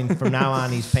 to. no. I mean, from now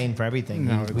on, he's paying for everything.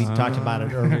 No, we talked about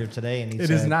it earlier today, and he It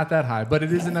said, is not that high, but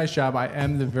it is a nice job. I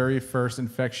am the very first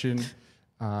infection.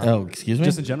 oh, excuse me.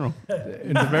 Just in general.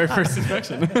 In the very first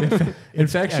infection.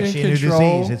 Infection actually a new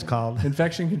control. disease. It's called.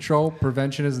 Infection control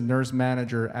prevention as a nurse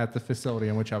manager at the facility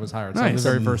in which I was hired. So I'm Nice. the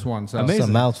very first one. So It's a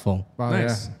Amazing. mouthful. Wow,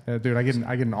 Nice. yeah. Dude, I get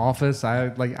an office.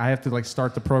 I have to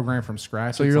start the program from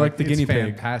scratch. So you're like the it's guinea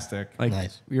pig. Fantastic. Like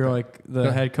Nice. you're like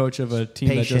the head coach of a team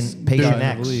that just Patient got into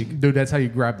X. the league. Dude, that's how you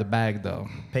grab the bag, though.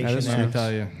 Patient is Let me X.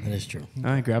 tell you, That is true. All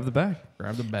right, grab the bag.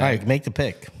 grab the All bag. right, make the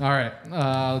pick. All right.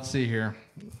 Let's see here.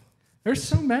 There's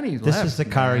so many. This left, is the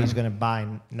car man. he's going to buy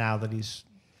now that he's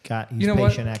You know what?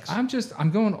 Patient X. I'm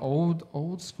going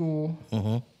old school.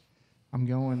 Mm-hmm. I'm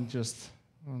going just.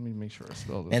 Let me make sure I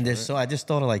spell this. And there's right. I just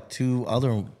thought of like 2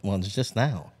 other ones just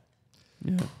now.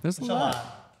 Yeah, there's a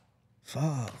lot.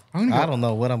 Fuck. I'm gonna go- I don't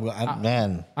know what I'm going.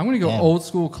 Man, I'm gonna go Damn. old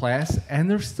school class, and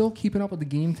they're still keeping up with the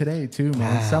game today too,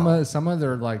 man. Wow. Some of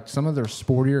their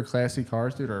sportier, classy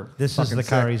cars, dude, are This is fucking the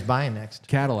car sick. he's buying next.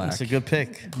 Cadillac. It's a good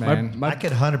pick. man. I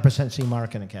could 100% see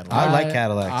Mark in a Cadillac. I like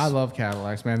Cadillacs. I love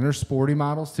Cadillacs, man. They're sporty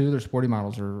models too. Their sporty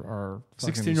models are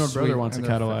 16-year-old brother sweet, wants a and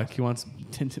they're Cadillac. fast. He wants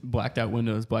blacked out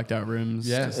windows, blacked out rims.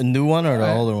 Yes. A new one or the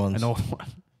older An ones? old one.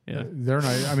 Yeah. They're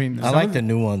nice. I mean, I some like of the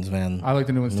new ones, man. I like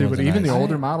the new ones New too, ones but are even the nice.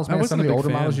 older models, I man. wasn't Some of a the big older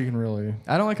fan. models you can really.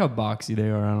 I don't like how boxy they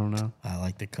are. I don't know. I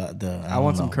like the cut. I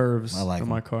want some curves I like for them.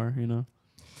 my car, you know.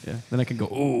 Yeah. Then I can go,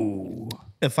 ooh.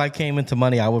 If I came into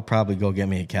money, I would probably go get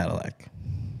me a Cadillac.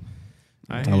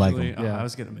 I like usually, them. yeah. I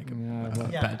was gonna make a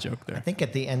bad joke I there. think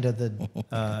at the end of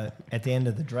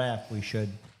the draft, we should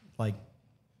like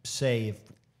say if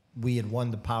we had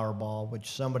won the Powerball,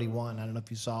 which somebody won. I don't know if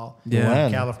you saw. Yeah.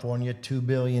 In California, $2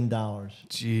 billion.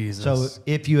 Jesus. So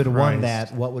if you had won Christ.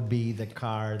 that, what would be the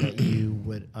car that you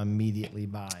would immediately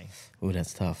buy? Ooh,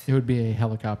 that's tough. It would be a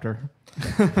helicopter.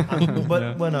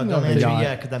 But well, no, don't answer yacht.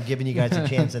 yet because I'm giving you guys a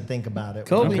chance to think about it.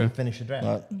 Kobe. When we Okay. finish the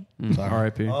draft. Sorry.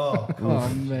 R.I.P. Oh, Oh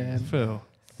man! Phil.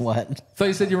 What? Thought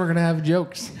you said you were gonna have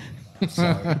jokes.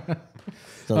 The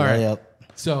All right. layup.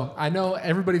 So I know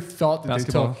everybody thought that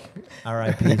Basketball. they took.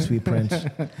 R.I.P. Sweet Prince.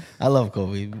 I love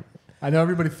Kobe. I know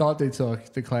everybody thought they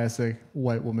took the classic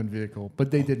white woman vehicle, but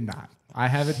they did not. I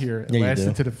have it here. It Yeah, you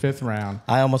lasted do. to the 5th round,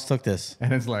 I almost took this.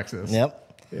 and it's Lexus. Yep.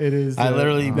 It is. I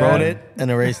literally wrote it and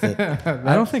erased it.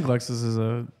 I don't think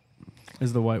Lexus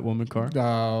is the white woman car.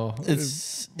 No,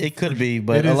 It could be,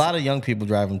 but It a is- lot of young people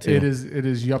drive them too. it is. It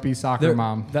is yuppie soccer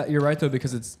mom. That you're right though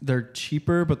because they're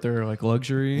cheaper but they're like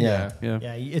luxury. Yeah. Yeah.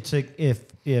 Yeah, it's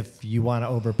if you want to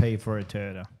overpay for a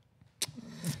Toyota.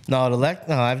 No,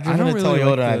 I've driven don't a really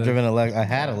Toyota. like I've driven I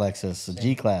had a Lexus, a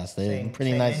G class. They're Same-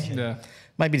 pretty same nice. engine. Yeah.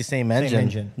 Might be the same engine.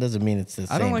 engine. Doesn't mean it's the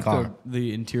same I don't like car.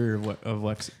 the interior of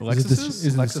Lexus. Is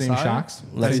it the same shocks?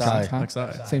 Lexus Same I. shocks, huh?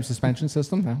 Lexus I. Same suspension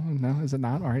system? No, is it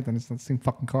not? All right, then it's not the same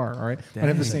fucking car. All right, but I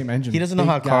have the same engine. He doesn't know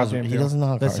how Big cars. goddamn He deal. doesn't know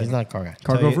how cars. Listen. He's not a car guy.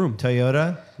 Cargo room.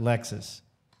 Toyota, Lexus.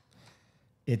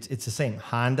 It's the same.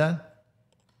 Honda,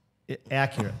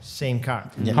 Acura, same car.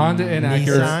 Honda and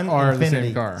Acura Nissan, are the Infiniti,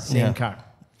 same car. Same Yeah. car.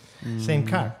 Same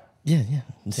car. Yeah, yeah.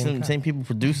 Same car. Same people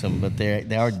produce them, but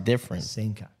they are different.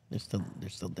 Same car. They're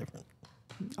still different.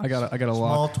 I got a Small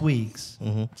lock. tweaks.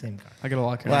 Mm-hmm. Same car. I got a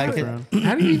lock. Well, I around.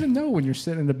 How do you even know when you're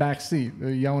sitting in the back seat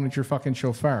yelling at your fucking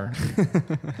chauffeur?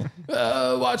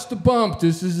 Watch the bump.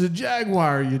 This is a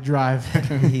Jaguar you drive.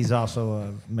 He's also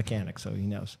a mechanic, so he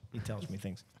knows. He tells me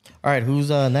things. All right, who's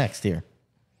next here?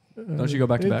 Don't you go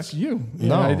back to back? It's you.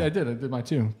 No. I did. I did my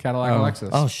two. Cadillac and Lexus.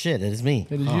 Oh shit, it is me.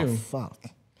 It is oh, you. Fuck.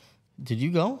 Did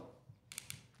you go?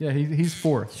 Yeah, he's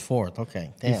fourth. Fourth.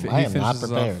 Okay. Damn, he I am not finishes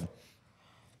prepared.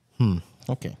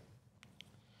 Okay.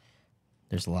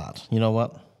 There's a lot. You know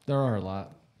what? There are a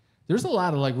lot. There's a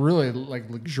lot of like really like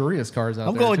luxurious cars out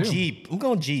I'm there. going too. Jeep. I'm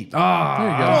going Jeep. There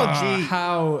you go. Going Jeep.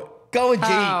 How? Going Jeep.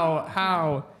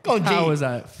 How Go Jeep. is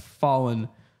that fallen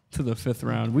to the 5th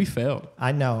round? We failed.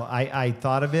 I know. I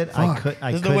thought of it. I could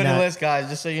This is the not, winning list, guys.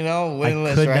 Just so you know, I winning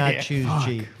list could right not here. choose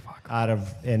Jeep out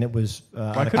of, and it was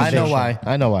out of couldn't I know conviction. why.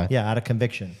 I know why. Yeah, out of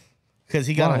conviction. Because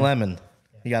he got Why? a lemon.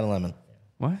 He got a lemon.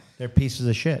 What? They're pieces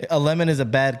of shit. A lemon is a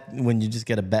bad when you just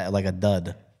get a bad like a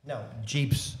dud. No,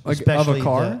 Jeeps, Like, of a especially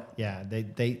car? they Yes,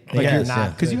 are not yeah.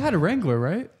 Because you had a Wrangler,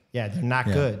 right? yeah, they're not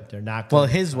good. They're not good. Well,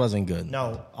 his wasn't good.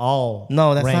 no, all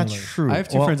No, that's Wranglers. not true. I have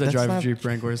two Well, friends that that's drive not- Jeep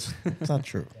Wranglers, That's not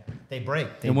true. They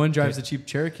break. They, and one drives a cheap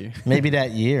Cherokee. Maybe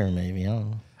that year, maybe. I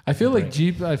don't know. I feel like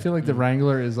Jeep. I feel like the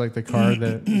Wrangler is like the car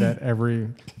that every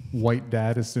white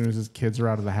dad, as soon as his kids are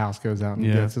out of the house, goes out and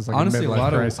gets. It's like honestly, a a midlife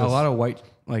lot crisis. of white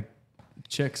like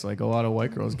chicks, like a lot of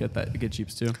white girls get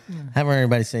Jeeps too. Haven't heard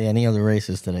anybody say any other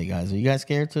races today, guys. Are you guys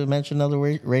scared to mention other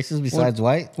races besides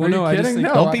white? Well, Are you no, I just kidding? think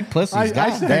No, Don't be pussies.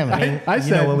 God damn it. I you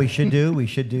said know what we should do? We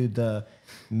should do the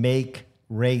make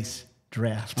race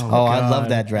draft. Oh, I love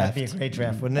that draft. That'd be a great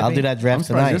draft, wouldn't it? I'll be? do that I'm draft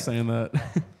surprised you're tonight. saying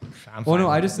that. I'm Well, no,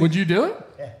 fine I with just Would you do it?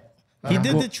 He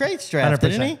did the traits draft,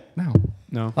 didn't he? 100%. No.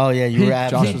 no. Oh yeah, you were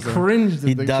Josh absolutely. was He there. cringed.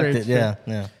 He at the ducked trade it. Yeah,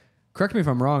 yeah. Correct me if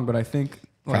I'm wrong, but I think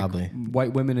like, Probably.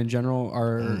 white women in general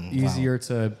are easier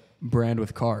to brand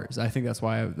with cars. I think that's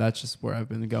why that's just where I've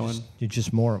been going. You're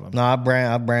just more of them. No, I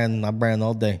brand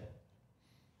all day.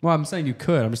 Well, I'm saying you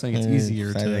could. I'm just saying it's easier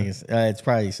I think to. it's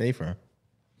probably safer.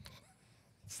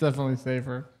 It's definitely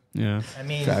safer. Yeah. I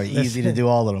mean, Probably easy to do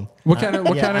all of them. What kind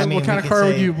of yeah, I mean, what kind we of could car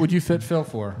say- would you fit Phil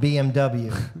for?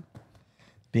 BMW.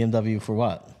 BMW for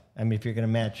what? I mean, if you're gonna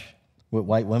match, With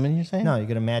white women, you're saying? no, you're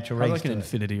gonna match a Probably race like an to it.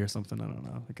 Infinity or something. I don't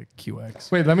know, like a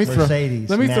QX. Wait, let me Mercedes.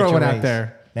 throw. Let me match throw a one out race.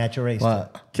 there. Match a race. to it.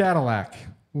 What? Cadillac.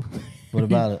 What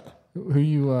about it? Who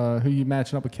you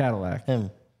matching up with Cadillac?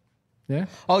 Him. Yeah.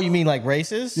 Oh, you mean like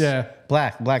races? Yeah.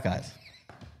 Black guys.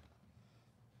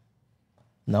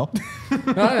 No,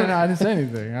 No, I didn't say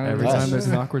anything. Every Us. time there's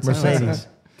an awkward silence, Mercedes.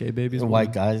 gay babies,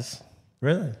 white guys.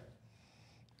 Really?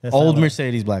 That's Old not like-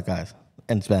 Mercedes black guys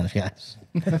and Spanish guys.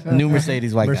 New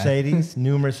Mercedes white guys. Mercedes,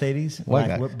 new Mercedes, White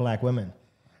black, guy. black women.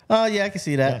 Oh yeah, I can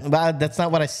see that, Yeah. but that's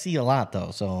not what I see a lot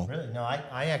though. So Really? No,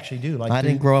 I actually do. Like I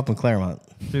didn't grow up in Claremont.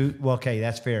 well, okay,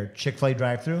 that's fair. Chick-fil-A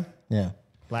drive-through, Yeah,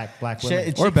 black women.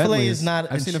 Chick-fil-A or is Bentleys.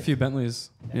 not. I've seen a few Bentleys.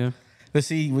 Yeah. But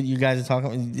see, what you guys are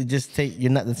talking about, just take,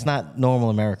 you're not, it's not normal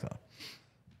America.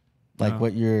 Like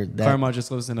what you're... Claremont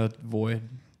just lives in a void.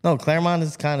 No, Claremont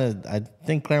is kind of, I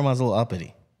think Claremont's a little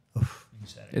uppity.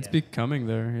 It's becoming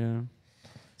there, yeah.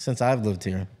 Since I've lived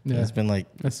here. Yeah. It's been like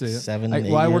 7, 8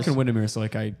 years. I work in Windermere, so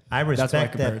like I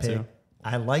respect that pick.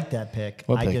 I like that pick.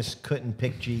 I just couldn't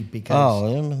pick Jeep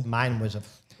because mine was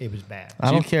it was bad.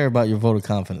 I don't care about your vote of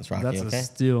confidence, Rocky. That's a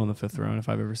steal in the 5th round if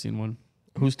I've ever seen one.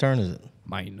 Whose turn is it?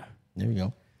 Mine. There we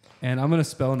go. And I'm gonna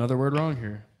spell another word wrong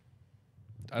here.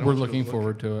 We're looking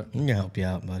forward to it. I'm gonna help you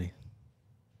out, buddy.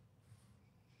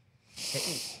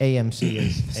 AMC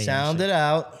is AMC. Sound it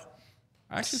out.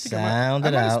 I actually think I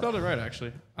might have spelled it right,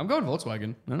 actually. I'm going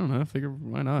Volkswagen. I don't know. I figure,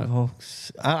 why not? I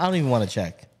don't even want to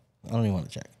check.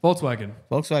 Volkswagen.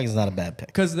 Volkswagen's not a bad pick.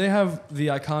 Because they have the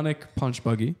iconic punch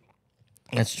buggy.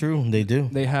 That's true. They do.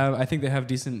 I think they have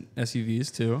decent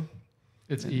SUVs, too.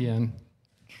 It's EN.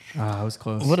 I was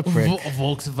close. What a prick.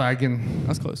 Volkswagen. I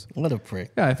was close. What a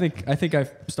prick. Yeah, I think I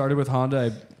started with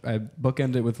Honda. I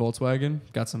bookended it with Volkswagen.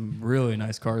 Got some really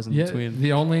nice cars in between.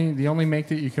 The only make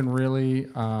that you can really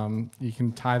you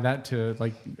can tie that to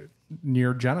like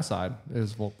near genocide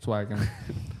is Volkswagen.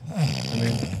 I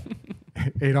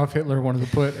mean, Adolf Hitler wanted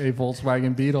to put a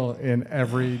Volkswagen Beetle in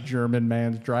every German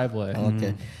man's driveway.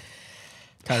 Okay.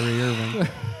 Kyrie Irving.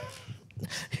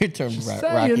 Your turn,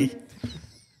 Rocky.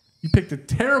 You picked a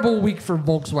terrible week for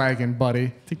Volkswagen, buddy.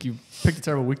 I think you picked a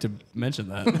terrible week to mention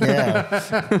that. Yeah.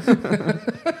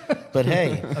 But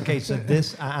hey. Okay, so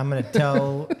I'm going to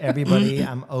tell everybody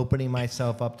I'm opening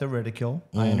myself up to ridicule.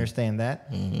 I understand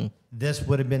that. Mm-hmm. This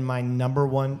would have been my number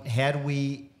one. Had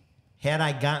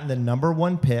I gotten the number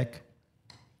one pick,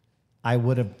 I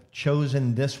would have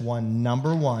chosen this one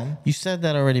number one. You said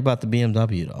that already about the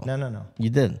BMW, though. No.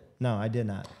 You did. No, I did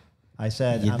not. I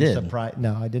said I'm surprised.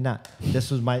 No, I did not.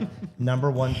 This was my number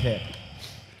one pick.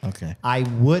 Okay. I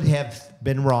would have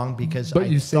been wrong because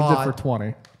you saved it for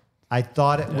 20. I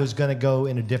thought it was going to go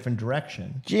in a different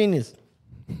direction. Genius.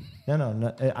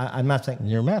 No. I'm not saying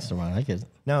you're a mastermind. I get it.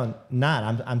 No,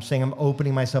 not. I'm saying I'm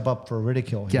opening myself up for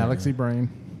ridicule here. Galaxy brain.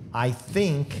 I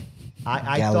think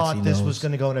I thought this was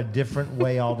going to go in a different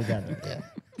way altogether. Yeah.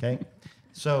 Okay.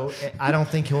 So I don't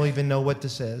think he'll even know what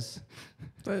this is.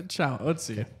 Let's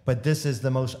see. But this is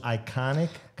the most iconic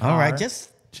car. All right,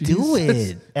 just do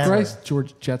it. Christ,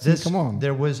 George Jetson, come on.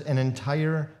 There was an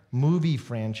entire movie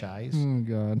franchise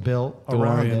built DeLorean.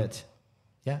 around it.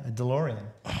 Yeah, a DeLorean.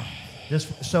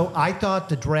 So I thought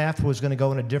the draft was going to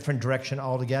go in a different direction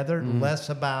altogether, less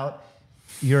about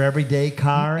your everyday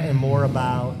car and more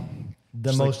about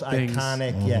the most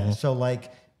iconic. Mm-hmm. Yeah. So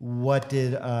like, what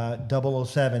did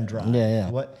 007 drive? Yeah.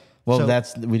 Well,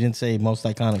 we didn't say most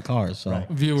iconic cars. So right.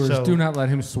 Viewers, do not let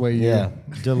him sway you. Yeah,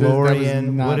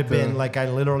 DeLorean would have been like I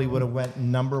literally would have went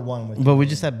number one with. But we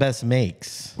just had best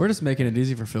makes. We're just making it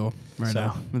easy for Phil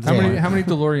now. How many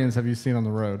DeLoreans have you seen on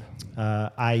the road?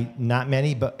 Not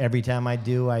many, but every time I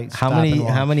do, I How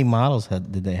many models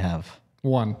did they have?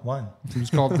 One. It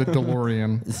was called the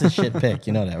DeLorean. It's a shit pick.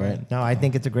 You know that, right? No, I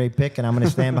think it's a great pick, and I'm going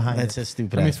to stand behind it. It's a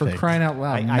stupid I mean, ass for pick. crying out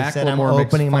loud, I said I'm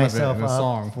opening myself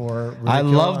up for ridicule. I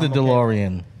love the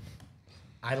DeLorean.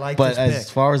 I like this pick. But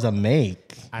as far as a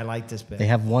make, I like this pick. They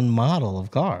have one model of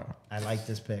car. I like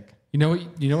this pick. You know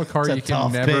what car you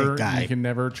can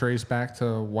never trace back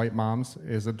to white moms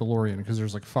is a DeLorean because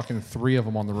there's like fucking 3 of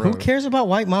them on the road. Who cares about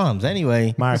white moms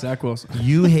anyway? Mark, Zach Wilson.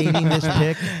 You hating this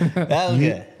pick?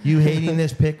 You hating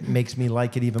this pick makes me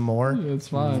like it even more. It's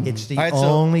fine. It's the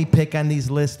only pick on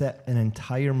these lists that an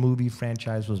entire movie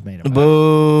franchise was made about.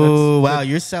 Boo! Wow,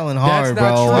 you're selling hard,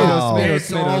 bro. Wow.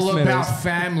 It's all about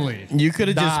family. You could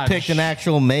have just picked an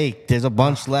actual make. There's a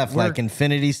bunch left, like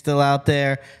Infinity's still out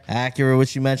there, Acura,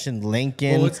 which you mentioned,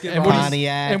 Lincoln,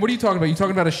 Pontiac. And what are you talking about? You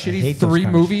talking about a shitty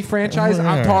 3-movie franchise?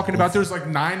 I'm talking about there's like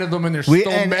 9 of them and they're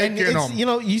still making them. You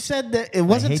know, you said that it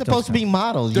wasn't supposed to be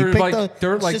models. You picked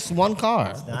it's just one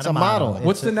car. It's a model.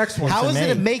 What's the next one? How is it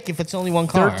a make if it's only one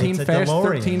car? 13 Fast,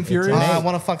 13 Furious. I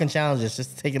want to fucking challenge this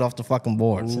just to take it off the fucking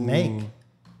board. It's a make.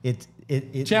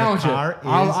 Challenge it.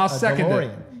 I'll second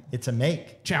it. It's a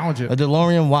make. Challenge it. A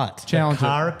DeLorean what? Challenge it. The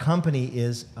car company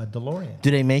is a DeLorean. Do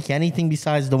they make anything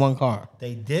besides the one car?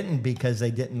 They didn't because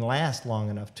they didn't last long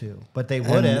enough to. But they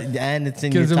would have. And it's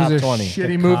in your top 20. Because it was a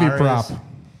shitty movie prop.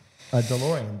 A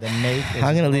DeLorean. The make is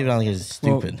I'm going to leave it on because it's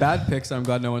stupid. Well, bad picks. I'm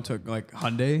glad no one took like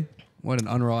Hyundai. What an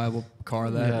unreliable car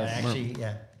that is.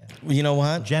 Yeah. You know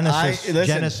what?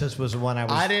 Genesis was the one I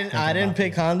was. I didn't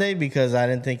pick Hyundai because I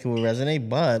didn't think it would resonate.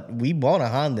 But we bought a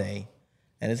Hyundai,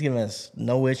 and it's given us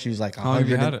no issues. Like how long have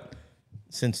you had it?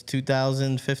 Since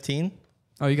 2015.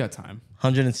 Oh, you got time.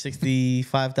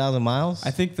 165,000 miles.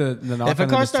 I think the if a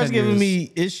car starts giving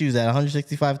me issues at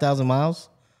 165,000 miles,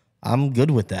 I'm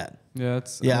good with that. Yeah,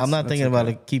 I'm not thinking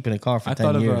about keeping a car for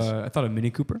 10 years. I thought of Mini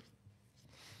Cooper.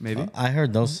 Maybe. I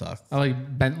heard those suck. I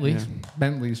like Bentley's. Yeah.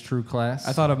 Bentley's True Class.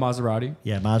 I thought of Maserati.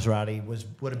 Yeah, Maserati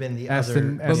would have been the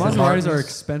Aston, other. But Maseratis are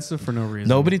expensive for no reason.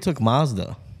 Nobody took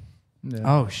Mazda. Yeah.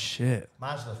 Oh shit.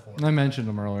 Mazda 4. I mentioned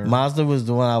them earlier. Mazda was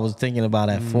the one I was thinking about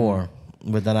at 4,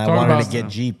 but then I wanted to get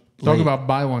Jeep. Talk about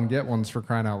buy one get ones for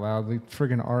crying out loud. The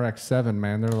friggin' RX-7,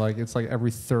 man. They're like it's like every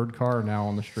third car now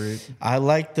on the street. I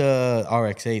like the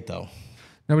RX-8 though.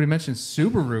 Nobody mentioned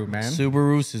Subaru, man.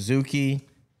 Subaru, Suzuki.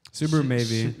 Subaru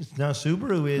maybe. No,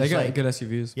 Subaru is they got like good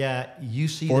SUVs. Yeah, you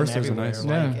see Foresters them everywhere. are nice.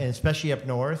 Like, Yeah. and especially up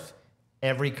north.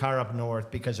 Every car up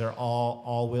north because they're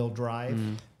all-wheel drive.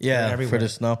 Yeah, for the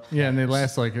snow. Yeah, and they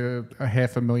last like a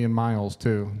 500,000 miles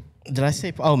too. Did I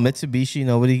say? Oh, Mitsubishi.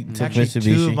 Nobody took Actually,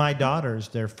 Mitsubishi. 2 of my daughters,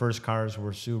 their first cars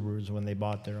were Subarus when they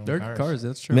bought their own They're cars. cars.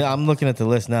 That's true. I mean, I'm looking at the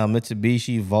list now.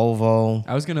 Mitsubishi, Volvo.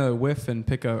 I was gonna whiff and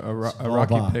pick a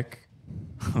Rocky pick.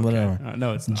 Whatever.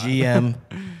 No, it's not. GM.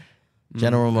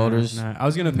 General Motors. Nah. I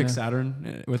was gonna pick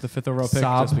Saturn with the 5th overall pick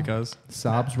Saab. just because.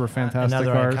 Saabs were fantastic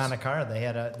Another cars. iconic car. They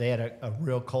had a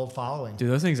real cult following. Dude,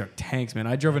 those things are tanks, man.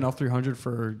 I drove an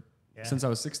L300 since I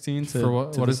was 16 to For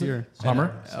what this is it? year.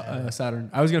 Hummer? Saturn.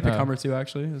 I was gonna pick Hummer too.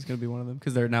 Actually, it was gonna be one of them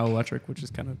because they're now electric, which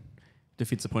is kind of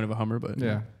defeats the point of a Hummer. But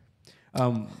Yeah.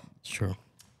 It's true.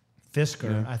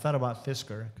 Fisker. I thought about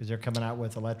Fisker because they're coming out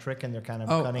with electric and they're kind of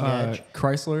cutting edge.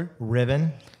 Chrysler.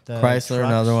 Ribbon. Chrysler, trucks.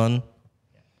 another one.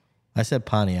 I said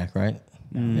Pontiac, right?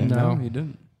 No, you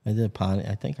didn't. I did Pontiac.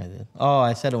 I think I did. Oh,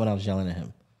 I said it when I was yelling at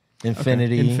him.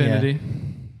 Infinity. Infinity.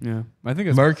 Yeah, I think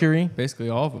it's Mercury. basically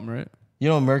all of them, right? You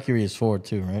know Mercury is Ford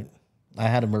too, right? I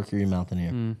had a Mercury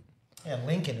Mountaineer. Yeah,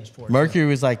 Lincoln is Ford. Mercury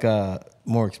was like a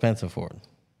more expensive Ford.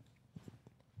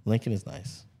 Lincoln is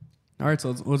nice. All right,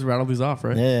 so let's rattle these off,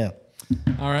 right? Yeah.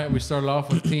 All right, we started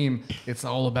off with team. It's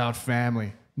all about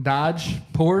family. Dodge,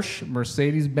 Porsche,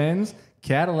 Mercedes-Benz,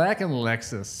 Cadillac, and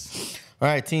Lexus. All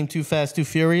right, team Too Fast, Too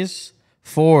Furious.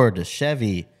 Ford,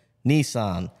 Chevy,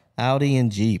 Nissan, Audi,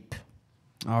 and Jeep.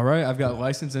 All right, I've got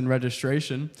license and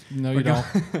registration. No, you don't.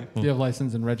 You have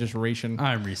license and registration.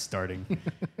 I'm restarting.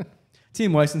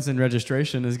 Team license and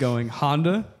registration is going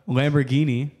Honda,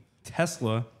 Lamborghini,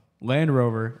 Tesla, Land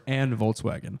Rover, and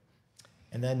Volkswagen.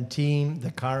 And then team, the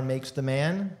car makes the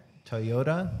man,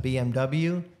 Toyota,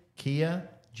 BMW, Kia,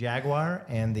 Jaguar,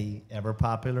 and the ever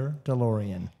popular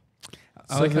DeLorean.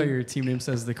 I like how your team name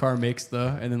says the car makes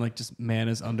the, and then like just man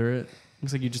is under it.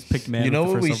 Looks like you just picked man. You know with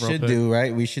the what we first overall should pick. do,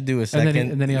 right? We should do a second.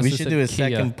 and then he also we should do a said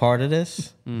Kia. second part of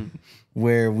this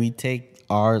where we take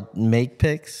our make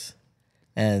picks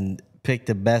and pick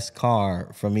the best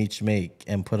car from each make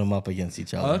and put them up against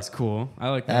each other. Oh, that's cool. I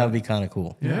like that. That would be kind of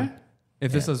cool. Yeah.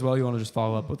 If this does well, you want to just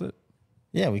follow up with it?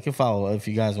 Yeah, we could follow if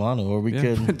you guys want to, or we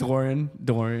could.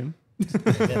 DeLorean.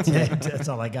 That's it. That's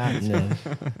all I got. Yeah.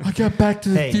 I got Back to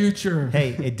the Hey, Future. Hey,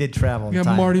 it did travel in I got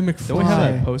time. Marty Don't we have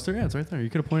that McFly. poster? Yeah, it's right there. You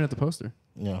could have pointed at the poster.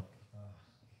 Yeah.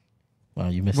 Wow,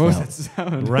 you missed What was out. that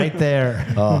sound? Right there.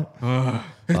 Oh,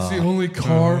 It's the only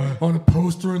car on a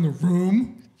poster in the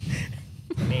room.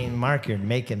 I mean, Mark, you're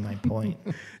making my point.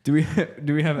 Do we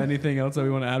have anything else that we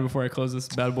want to add before I close this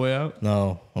bad boy out?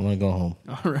 no, I'm gonna go home.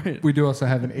 All right. We do also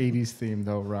have an 80s theme,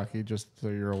 though, Rocky, just so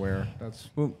you're aware. That's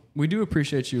Well, we do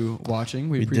appreciate you watching.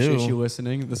 We We appreciate do. you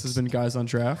listening. This has been Guys on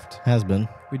Draft. Has been.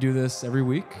 We do this every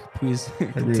week. Please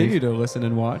continue to listen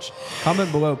and watch.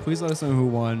 Comment below. Please let us know who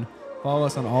won. Follow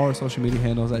us on all our social media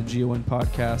handles at GON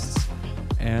Podcasts.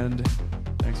 And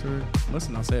thanks for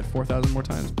listening. I'll say it 4,000 more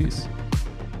times. Peace.